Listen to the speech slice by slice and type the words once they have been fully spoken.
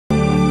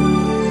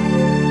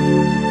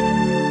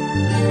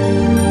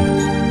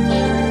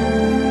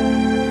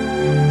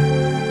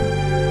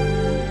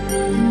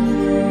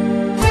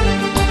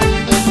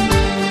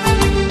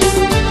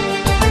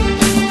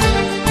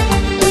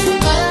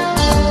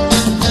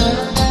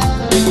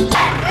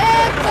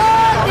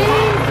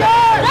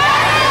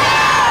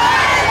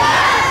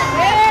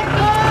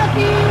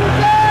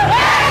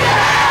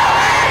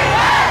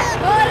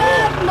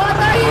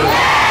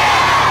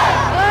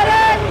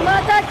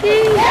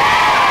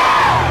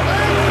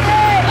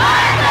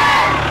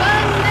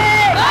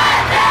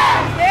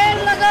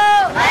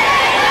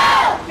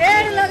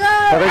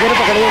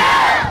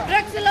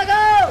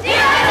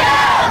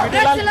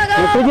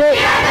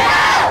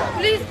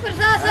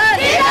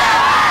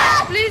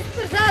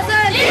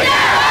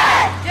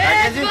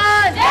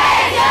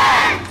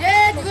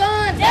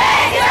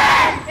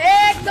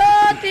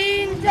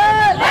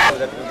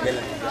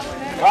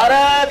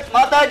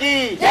माता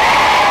की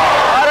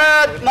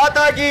भारत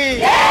माता की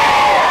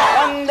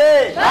वंदे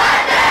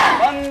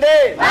वंदे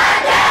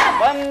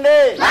वंदे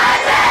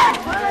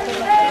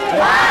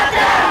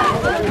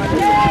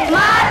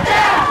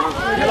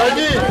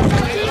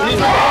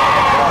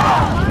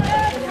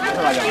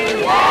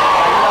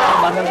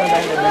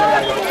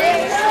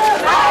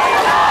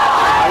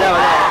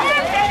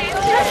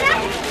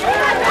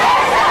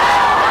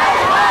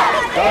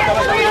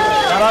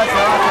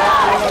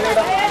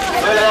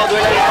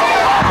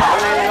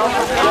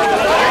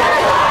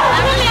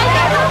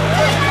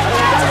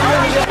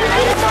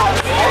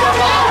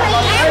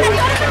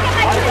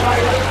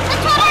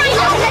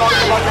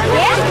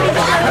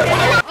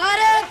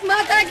भारत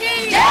माता की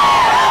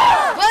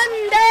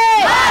वंदे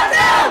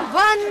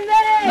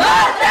वंदे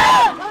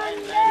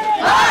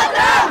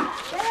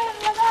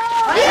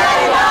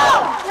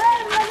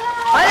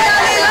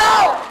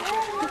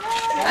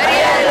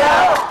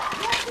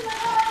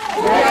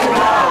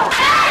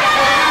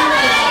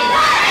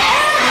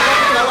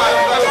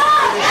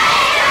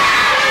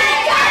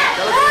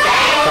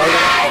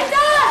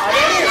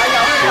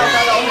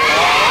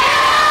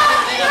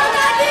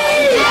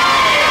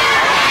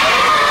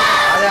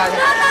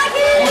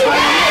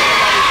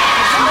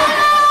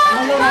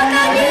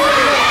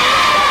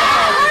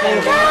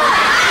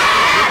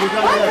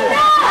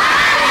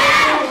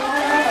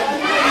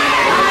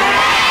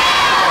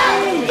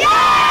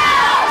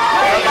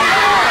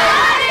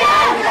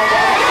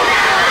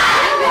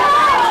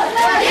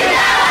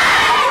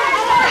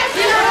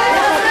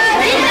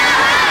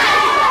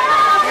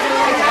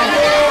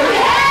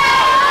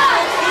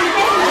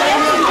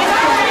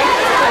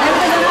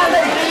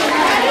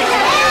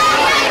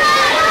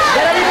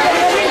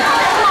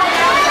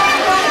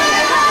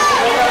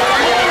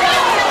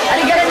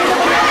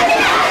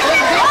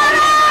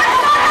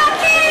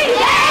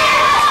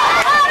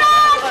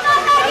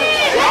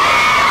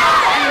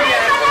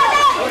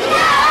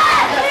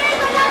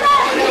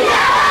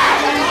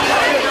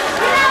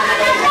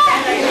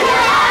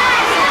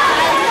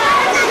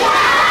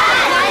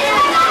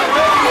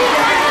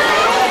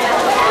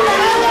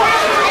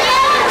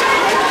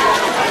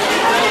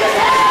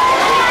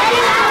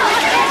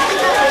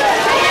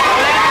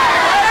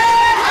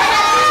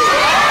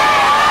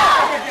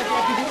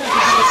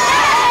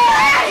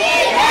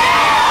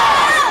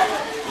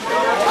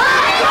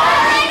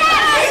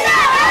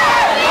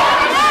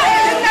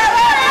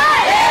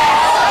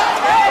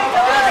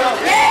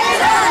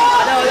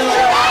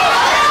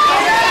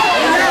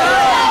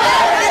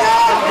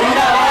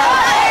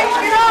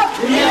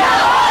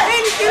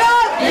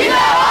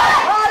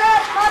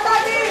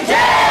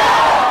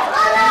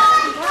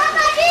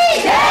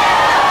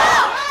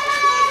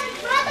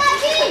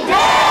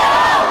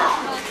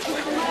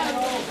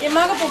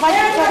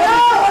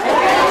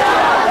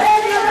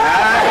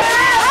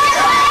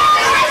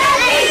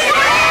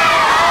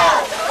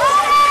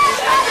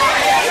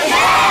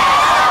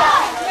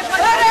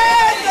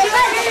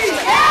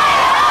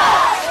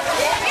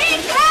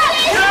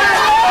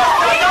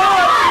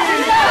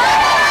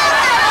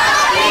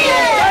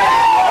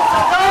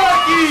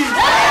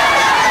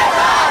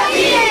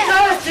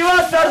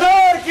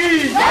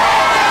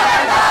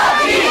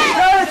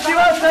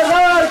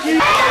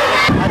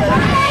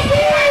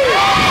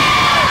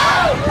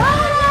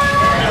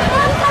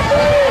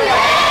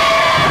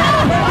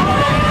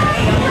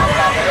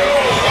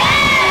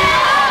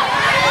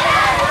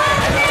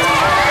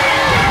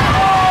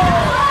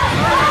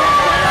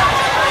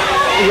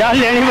यार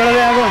लेनी पड़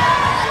गया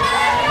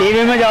आपको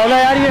टीवी में जाओ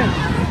यार ये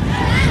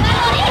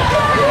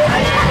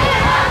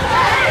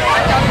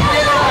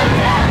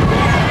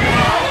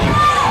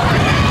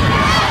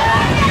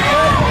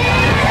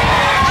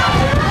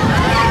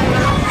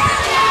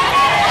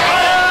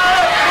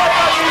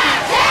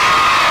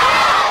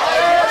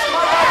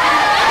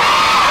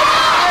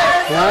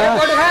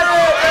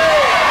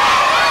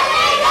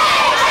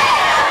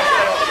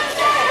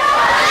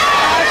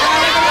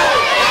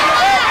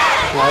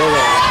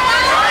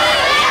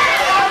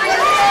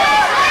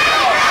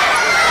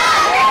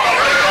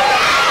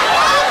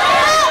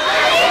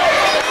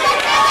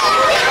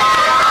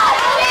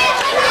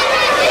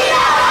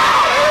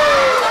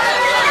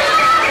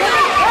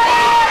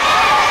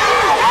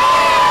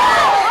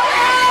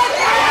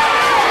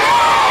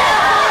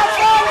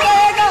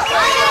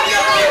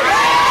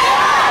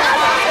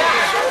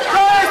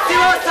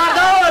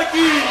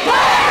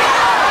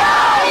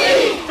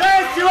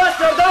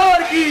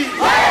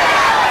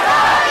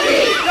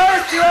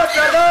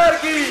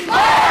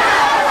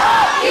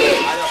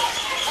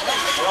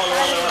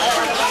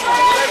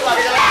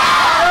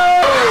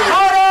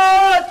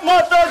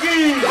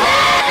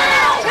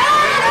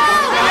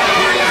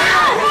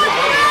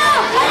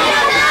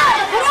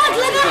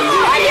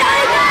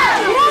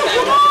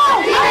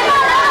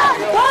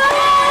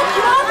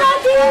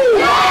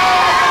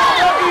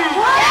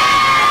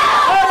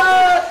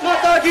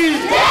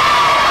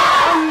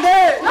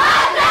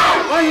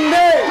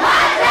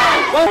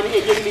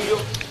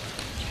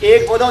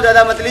एक पौधा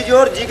ज्यादा मत लीजिए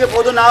और जी के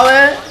पौधों ना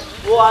है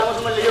वो आराम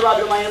से मत लीजिए आप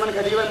मायने मन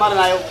खरीद मार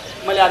ना आयो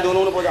मैं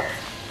दोनों पौधा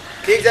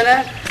ठीक है ना।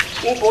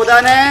 वो पौधा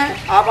ने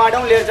आप आडों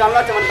लेर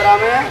जामला चमनतरा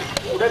में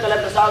उधर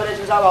कलेक्टर साहब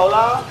रेशम साहब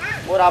आवला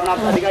और अपना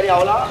अधिकारी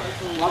आवला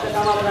वहाँ पे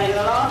सामान लगाएंगे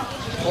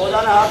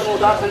पौधा ने हाथ में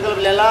उधार संकल्प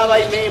ले ला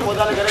भाई मैं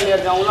पौधा ने घर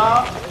लेर जाऊँगा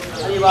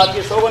ये बात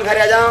की 100 घर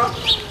आ जा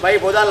भाई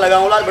पौधा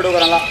लगाऊंगा बड़ो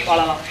करा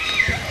पाला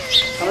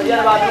समझ गया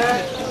ना बात में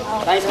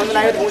कहीं समझ में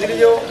आए तो पूछ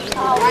लीजिए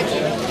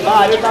वहाँ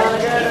आगे 2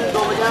 बजे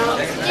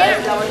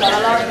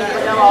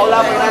आवला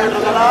 15 मिनट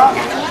रुकला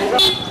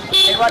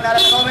एक बार नारा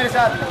लगाओ मेरे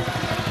साथ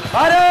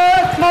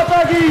भारत माता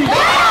की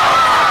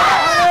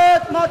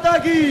भारत माता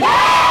की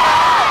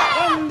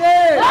वंदे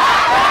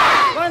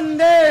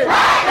वंदे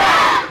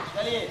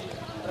चलिए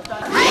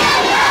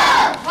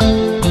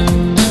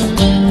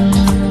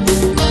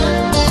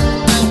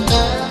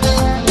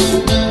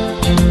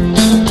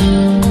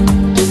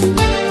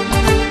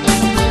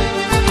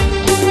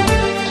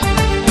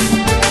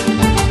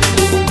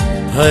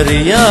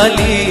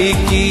हरियाली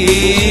की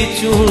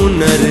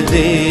चूनर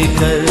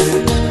देकर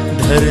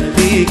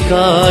धरती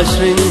का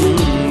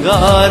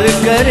श्रृंगार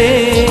करे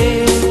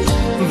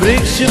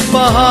वृक्ष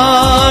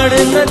पहाड़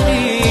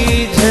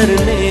नदी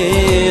झरने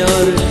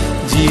और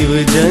जीव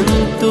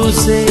जंतु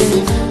से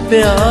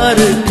प्यार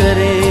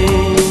करे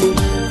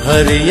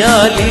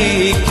हरियाली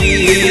की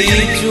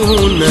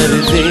चूनर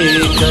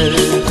देकर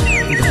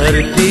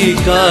धरती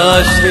का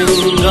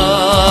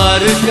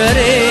श्रृंगार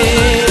करे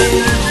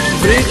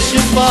वृक्ष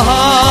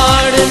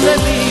पहाड़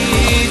नदी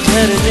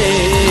झरने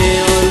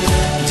और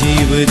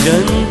जीव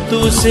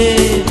जंतु से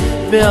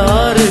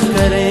प्यार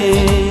करें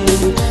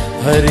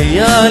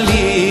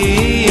हरियाली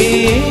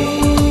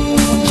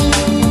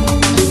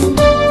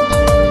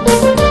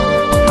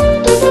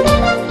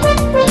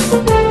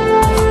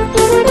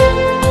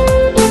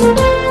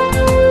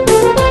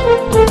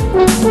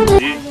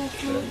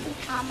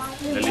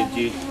ललित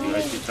जी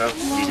साहब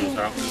वीडियो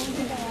साहब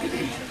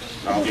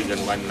गाँव के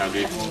गणमान्य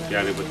नागरिक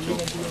प्यारे बच्चों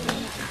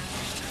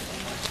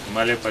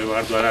हिमालय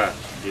परिवार द्वारा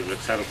ये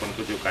वृक्षारोपण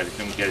को जो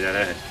कार्यक्रम किया जा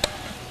रहा है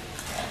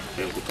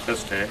यह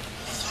उत्कृष्ट है।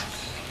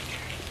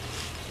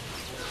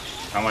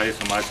 हमारे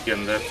समाज के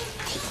अंदर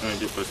इस समय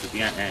जो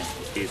परिस्थितियाँ हैं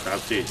उसके हिसाब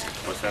से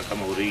वर्षा कम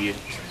हो रही है।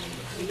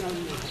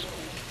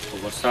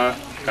 तो वर्षा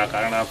का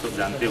कारण आप सब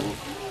जानते हो।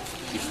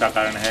 इसका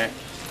कारण है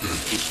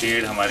कि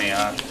पेड़ हमारे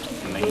यहाँ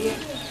नहीं है।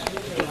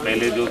 तो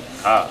पहले जो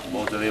था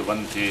बहुत ज़्यादा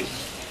वन थे,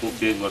 खूब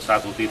तेज़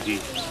बरसात होती थी,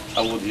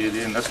 अब वो धीरे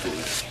धीरे नष्ट हो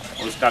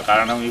गए और इसका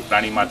कारण हम ये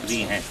प्राणी मात्र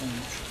ही हैं,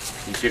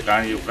 जिनके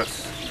कारण ये वृक्ष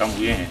कम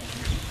हुए हैं।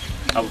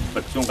 अब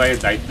बच्चों का ये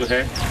दायित्व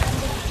है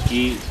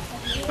कि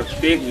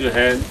प्रत्येक जो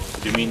है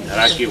ज़मीन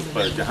धरा के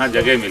ऊपर जहाँ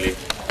जगह मिले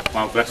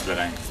वहाँ वृक्ष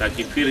लगाएं,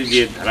 ताकि फिर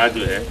ये धरा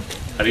जो है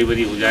हरी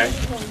भरी हो जाए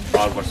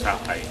और वर्षा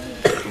आए।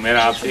 तो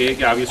मेरा आपसे है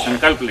कि आप ये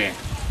संकल्प लें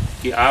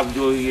कि आप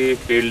जो ये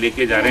पेड़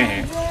लेके जा रहे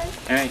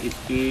हैं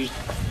इसकी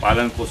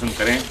पालन पोषण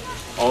करें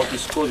और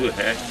इसको जो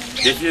है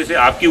जैसे जैसे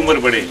आपकी उम्र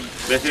बढ़े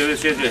वैसे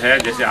वैसे जो है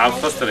जैसे आप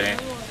स्वस्थ रहें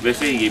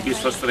वैसे ये भी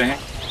स्वस्थ रहें।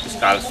 इस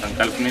काल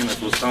संकल्प में मैं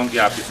सोचता हूँ कि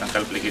आप ये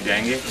संकल्प लेके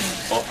जाएंगे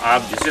और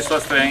आप जिससे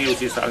स्वस्थ रहेंगे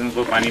उसी हिसाब से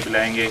इनको पानी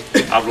पिलाएंगे।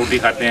 आप रोटी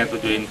खाते हैं तो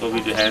जो इनको भी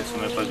जो है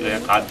समय पर जो है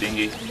खाद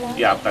देंगे,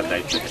 ये आपका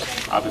दायित्व है,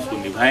 आप इसको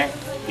निभाएं।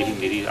 यही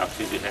मेरी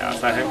आपसे जो है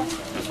आशा है।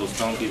 मैं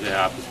सोचता हूँ कि जो है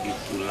आप इसकी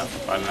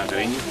पालना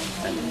करेंगे।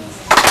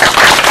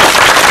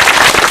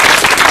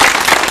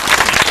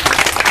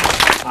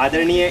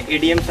 आदरणीय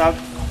एडीएम साहब,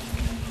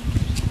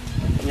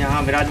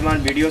 यहाँ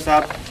विराजमान बीडीओ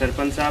साहब,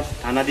 सरपंच साहब,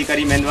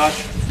 थानाधिकारी मेंदवार,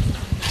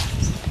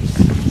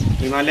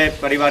 हिमालय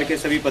परिवार के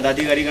सभी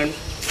पदाधिकारीगण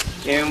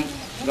एवं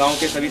गांव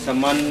के सभी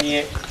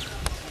सम्माननीय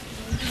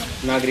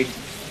नागरिक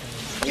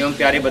एवं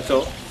प्यारे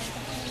बच्चों,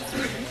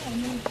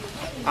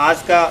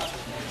 आज का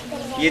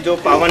ये जो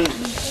पावन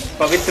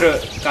पवित्र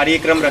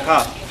कार्यक्रम रखा,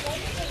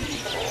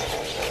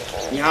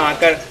 यहाँ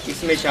आकर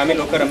इसमें शामिल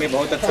होकर हमें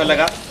बहुत अच्छा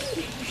लगा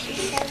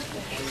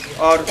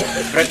और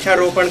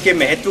वृक्षारोपण के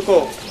महत्व को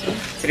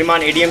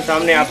श्रीमान एडीएम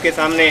साहब ने आपके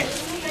सामने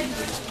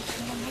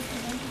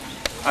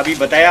अभी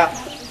बताया।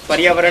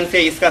 पर्यावरण से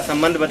इसका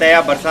संबंध बताया,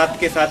 बरसात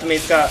के साथ में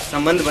इसका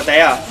संबंध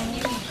बताया,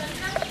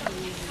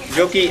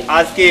 जो कि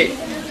आज के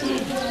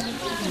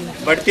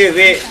बढ़ते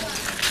हुए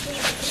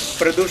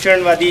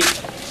प्रदूषणवादी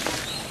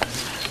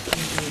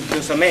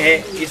जो समय है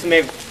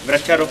इसमें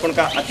वृक्षारोपण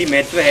का अति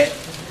महत्व है।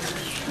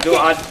 जो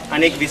आज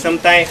अनेक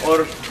विषमताएं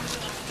और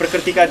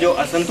प्रकृति का जो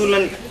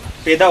असंतुलन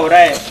पैदा हो रहा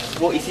है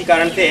वो इसी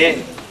कारण से है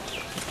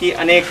कि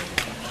अनेक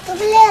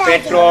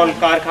पेट्रोल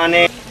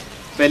कारखाने।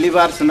 पहली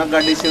बार सुना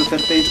गाड़ी से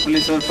उतरते ही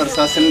पुलिस और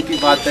प्रशासन की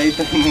बात आई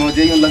तो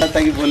मुझे यूँ लगा था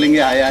कि बोलेंगे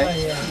आए आए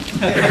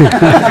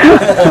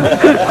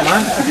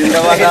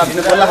जिंदाबाद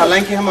आपने बोला।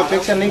 हालांकि हम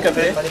अपेक्षा नहीं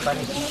करते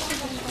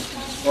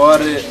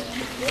और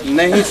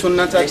नहीं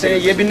सुनना चाहते,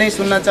 ये भी नहीं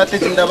सुनना चाहते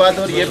जिंदाबाद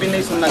और ये भी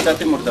नहीं सुनना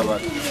चाहते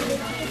मुर्दाबाद,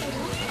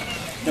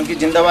 क्योंकि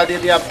जिंदाबाद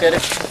यदि आप कह रहे।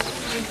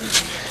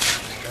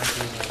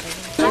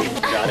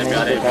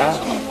 प्यारे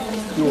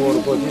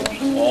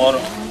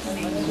और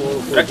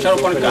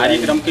वृक्षारोपण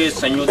कार्यक्रम के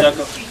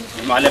संयोजक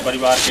हिमालय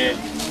परिवार के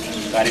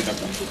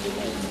कार्यकर्ता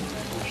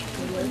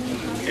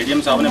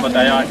एडीएम साहब ने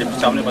बताया, डिप्टी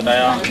साहब ने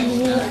बताया,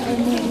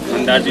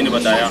 भंडार जी ने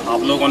बताया,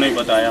 आप लोगों ने भी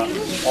बताया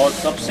और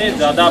सबसे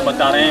ज़्यादा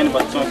बता रहे हैं इन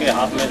बच्चों के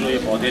हाथ में जो ये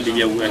पौधे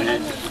लिए हुए हैं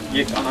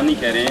ये कहानी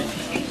कह रहे हैं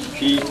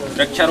कि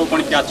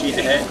वृक्षारोपण क्या चीज़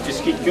है,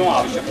 इसकी क्यों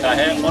आवश्यकता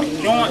है और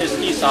क्यों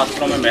इसकी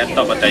शास्त्रों में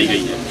महत्ता बताई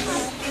गई है।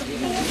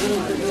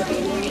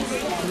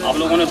 आप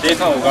लोगों ने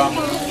देखा होगा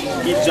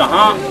कि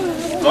जहाँ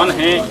वन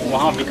है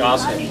वहाँ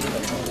विकास है।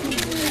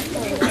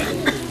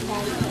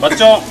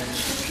 बच्चों,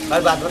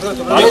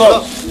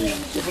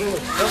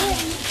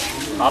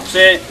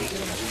 आपसे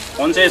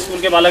कौन से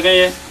स्कूल के बालक हैं?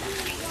 ये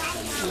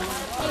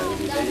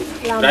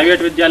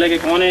प्राइवेट विद्यालय के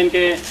कौन है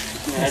इनके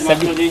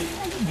हेडमास्टर जी?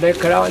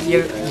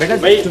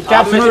 भाई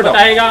आप में से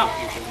बताएगा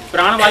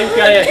प्राणवायु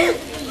क्या है?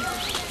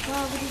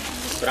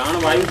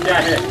 प्राणवायु क्या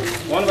है?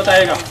 कौन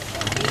बताएगा?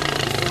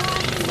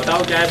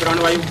 बताओ क्या है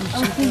प्राणवायु?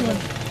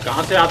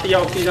 कहाँ से आती है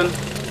ऑक्सीजन?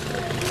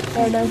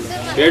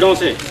 पेड़ों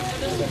से।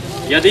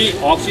 यदि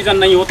ऑक्सीजन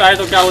नहीं होता है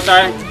तो क्या होता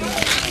है?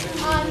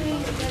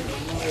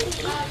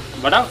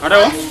 बड़ा खड़े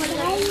हो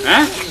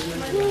हैं?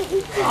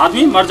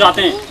 आदमी मर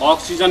जाते हैं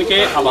ऑक्सीजन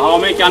के अभाव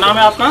में। क्या नाम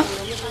है आपका?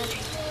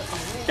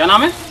 क्या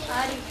नाम है?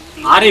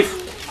 आरिफ।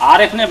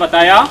 आरिफ ने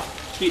बताया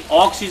कि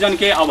ऑक्सीजन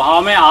के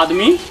अभाव में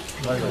आदमी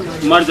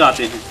मर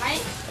जाते हैं।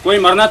 कोई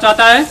मरना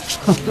चाहता है?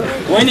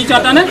 कोई नहीं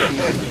चाहता ना?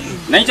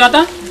 नहीं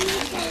चाहता।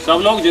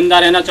 सब लोग जिंदा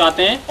रहना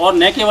चाहते हैं, और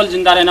न केवल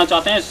जिंदा रहना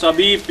चाहते हैं,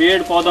 सभी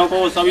पेड़ पौधों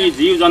को, सभी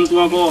जीव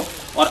जंतुओं को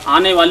और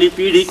आने वाली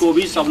पीढ़ी को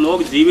भी सब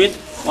लोग जीवित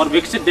और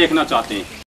विकसित देखना चाहते हैं।